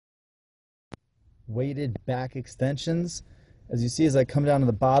weighted back extensions. As you see, as I come down to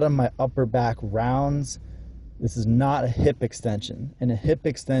the bottom, my upper back rounds. This is not a hip extension. In a hip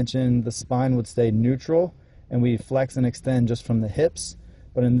extension, the spine would stay neutral and we flex and extend just from the hips.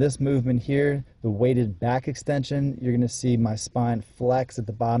 But in this movement here, the weighted back extension, you're going to see my spine flex at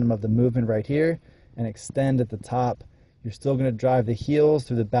the bottom of the movement right here and extend at the top. You're still going to drive the heels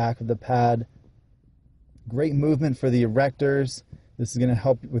through the back of the pad. Great movement for the erectors. This is going to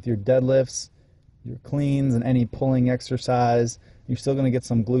help with your deadlifts, your cleans, and any pulling exercise. You're still going to get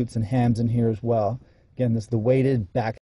some glutes and hams in here as well. Again, this is the weighted back